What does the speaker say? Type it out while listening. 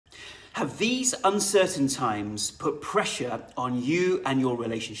Have these uncertain times put pressure on you and your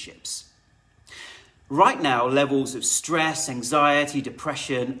relationships? Right now, levels of stress, anxiety,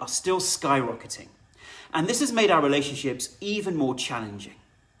 depression are still skyrocketing, and this has made our relationships even more challenging.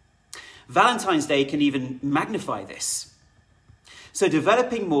 Valentine's Day can even magnify this. So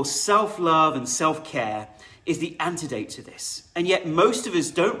developing more self-love and self-care is the antidote to this, and yet most of us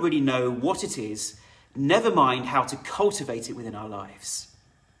don't really know what it is, never mind how to cultivate it within our lives.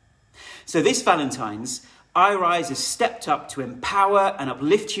 So this Valentine's, iRise has stepped up to empower and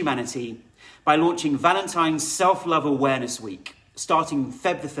uplift humanity by launching Valentine's Self-Love Awareness Week, starting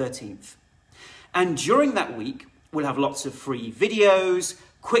Feb the 13th. And during that week, we'll have lots of free videos,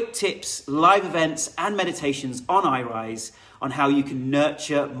 quick tips, live events, and meditations on iRise on how you can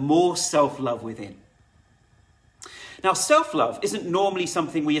nurture more self-love within. Now, self-love isn't normally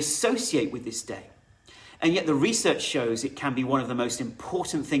something we associate with this day, and yet the research shows it can be one of the most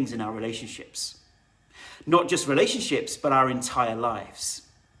important things in our relationships. Not just relationships, but our entire lives.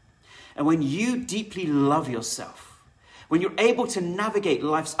 And when you deeply love yourself, when you're able to navigate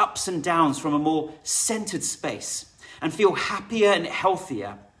life's ups and downs from a more centered space and feel happier and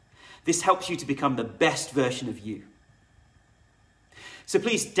healthier, this helps you to become the best version of you. So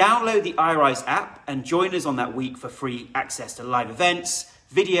please download the iRise app and join us on that week for free access to live events,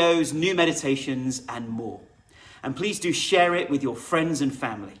 videos, new meditations, and more. And please do share it with your friends and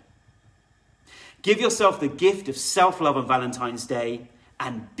family. Give yourself the gift of self-love on Valentine's Day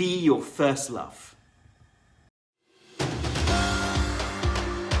and be your first love.